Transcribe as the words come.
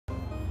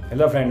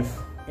Hello friends,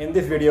 in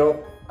this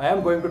video I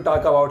am going to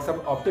talk about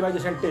some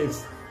optimization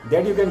tips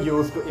that you can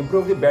use to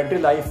improve the battery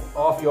life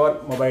of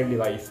your mobile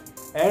device,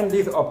 and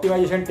these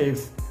optimization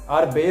tips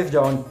are based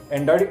on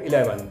Android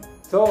 11.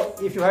 So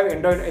if you have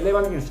Android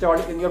 11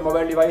 installed in your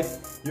mobile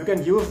device, you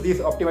can use these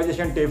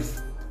optimization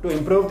tips to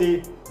improve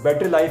the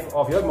battery life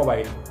of your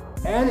mobile.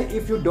 And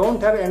if you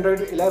don't have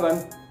Android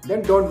 11,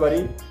 then don't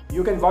worry,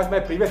 you can watch my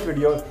previous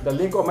video. The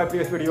link of my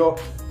previous video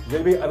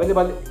will be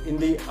available in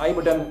the I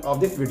button of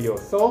this video.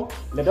 So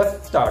let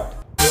us start.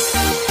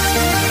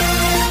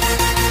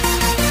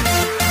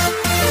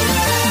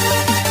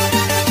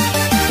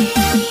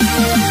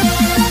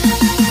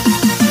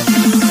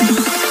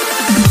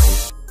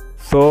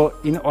 So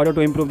in order to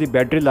improve the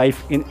battery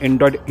life in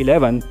Android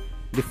 11,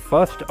 the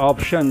first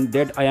option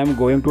that I am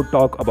going to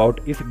talk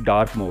about is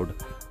dark mode.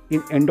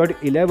 In Android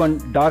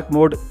 11, dark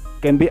mode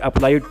can be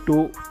applied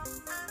to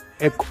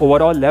an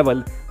overall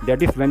level.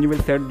 That is, when you will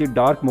set the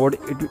dark mode,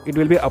 it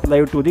will be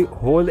applied to the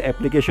whole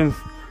applications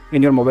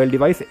in your mobile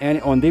device and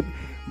on the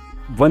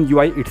One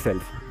UI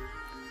itself.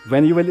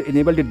 When you will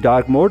enable the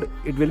dark mode,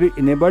 it will be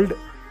enabled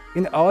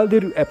in all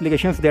the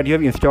applications that you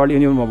have installed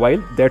in your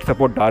mobile that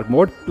support dark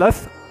mode.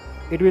 Plus,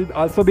 it will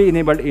also be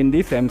enabled in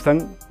the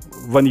Samsung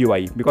One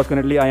UI, because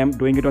currently I am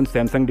doing it on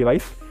Samsung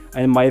device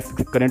and my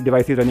current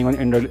device is running on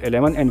Android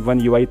 11 and One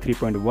UI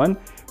 3.1.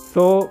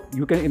 So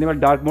you can enable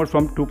dark mode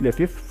from two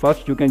places.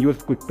 First, you can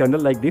use quick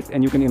terminal like this,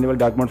 and you can enable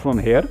dark mode from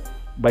here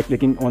by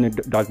clicking on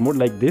dark mode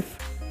like this,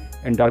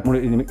 and dark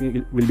mode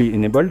will be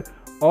enabled.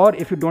 Or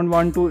if you don't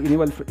want to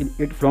enable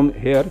it from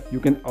here,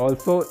 you can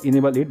also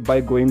enable it by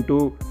going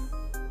to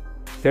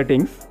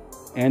settings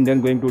and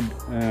then going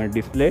to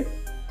display,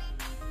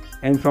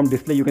 and from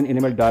display you can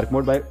enable dark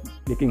mode by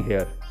clicking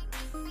here.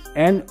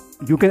 And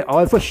you can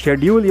also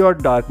schedule your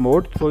dark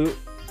mode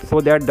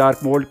so that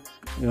dark mode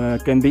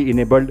can be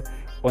enabled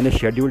on a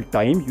scheduled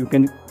time. You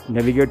can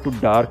navigate to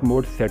dark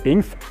mode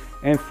settings,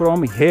 and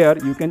from here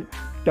you can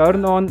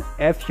turn on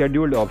as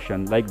scheduled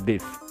option like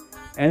this,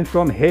 and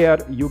from here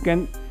you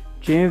can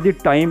change the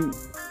time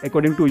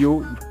according to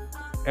you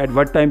at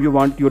what time you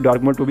want your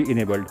dark mode to be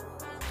enabled.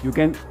 You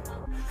can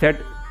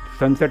set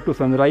sunset to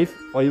sunrise,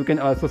 or you can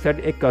also set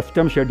a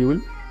custom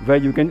schedule where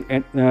you can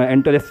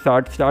enter a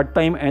start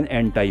time and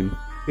end time.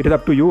 It is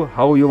up to you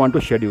how you want to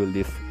schedule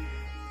this.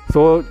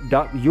 So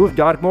use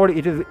dark mode,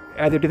 it is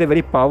a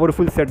very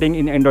powerful setting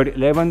in Android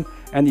 11,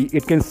 and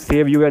it can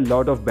save you a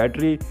lot of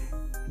battery,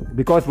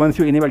 because once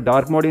you enable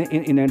dark mode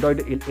in Android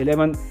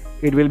 11,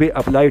 it will be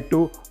applied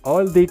to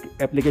all the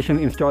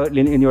applications installed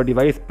in your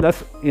device.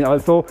 Plus in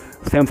also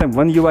Samsung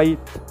One UI,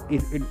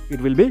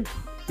 it will be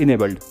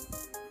enabled.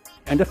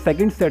 And the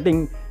second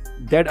setting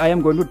that I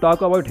am going to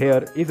talk about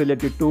here is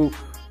related to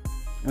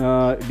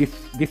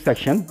this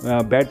section,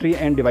 battery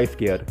and device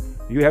care.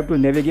 You have to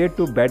navigate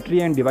to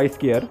battery and device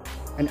care,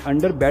 and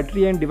under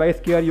battery and device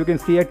care you can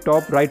see at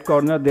top right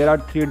corner there are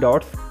three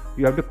dots.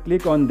 You have to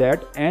click on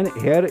that, and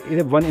here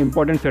is one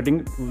important setting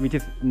which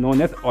is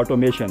known as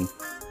automation.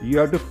 You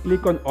have to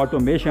click on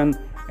automation,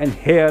 and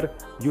here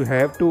you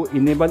have to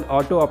enable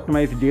auto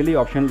optimize daily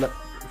option,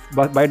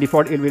 but by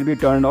default it will be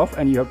turned off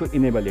and you have to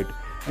enable it.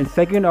 And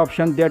second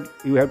option that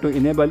you have to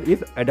enable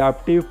is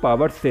adaptive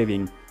power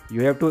saving.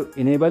 You have to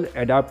enable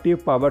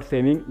adaptive power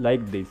saving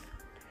like this.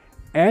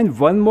 And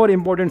one more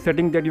important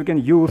setting that you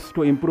can use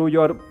to improve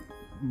your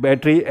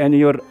battery and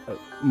your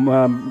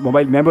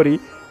mobile memory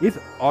is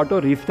auto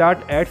restart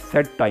at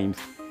set times.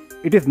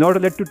 It is not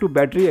related to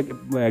battery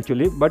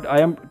actually, but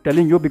I am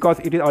telling you because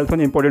it is also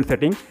an important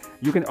setting.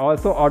 You can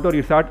also auto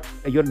restart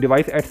your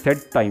device at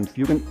set times.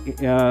 You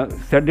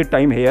can set the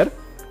time here,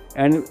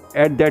 and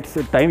at that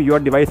time your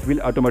device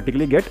will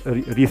automatically get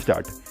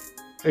restart.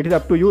 It is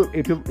up to you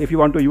if you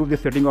want to use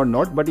this setting or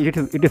not, but it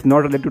is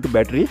not related to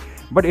battery,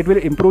 but it will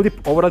improve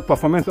the overall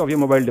performance of your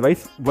mobile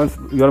device once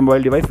your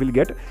mobile device will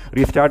get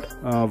restart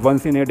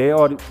once in a day,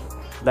 or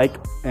like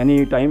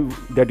any time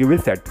that you will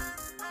set.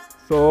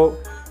 So,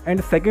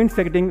 and second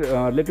setting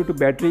related to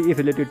battery is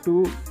related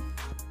to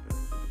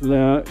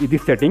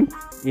this setting.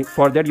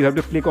 For that you have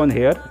to click on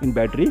here in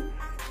battery,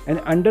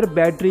 and under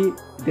battery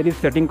there is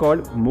setting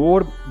called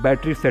more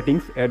battery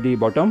settings at the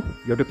bottom.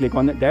 You have to click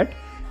on that,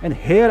 and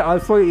here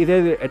also is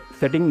a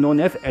setting known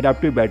as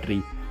adaptive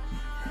battery.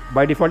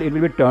 By default it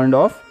will be turned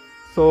off,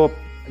 so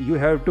you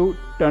have to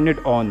turn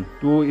it on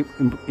to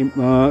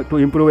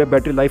improve a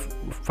battery life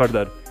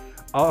further.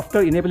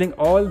 After enabling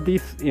all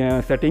these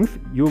settings,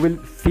 you will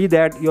see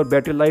that your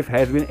battery life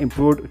has been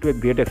improved to a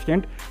great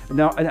extent.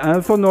 Now, and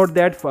also note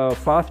that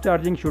fast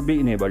charging should be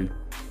enabled,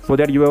 so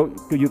that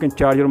you can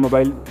charge your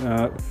mobile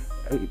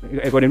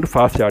according to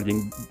fast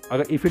charging.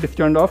 If it is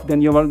turned off,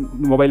 then your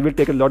mobile will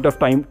take a lot of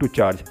time to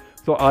charge.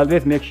 So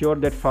always make sure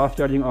that fast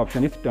charging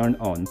option is turned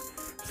on.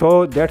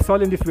 So that's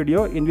all in this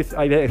video, in which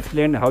I have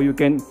explained how you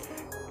can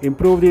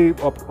improve the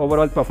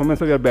overall performance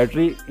of your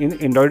battery in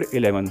Android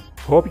 11.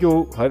 Hope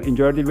you have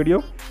enjoyed the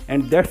video,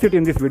 and that's it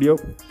in this video.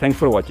 Thanks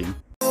for watching.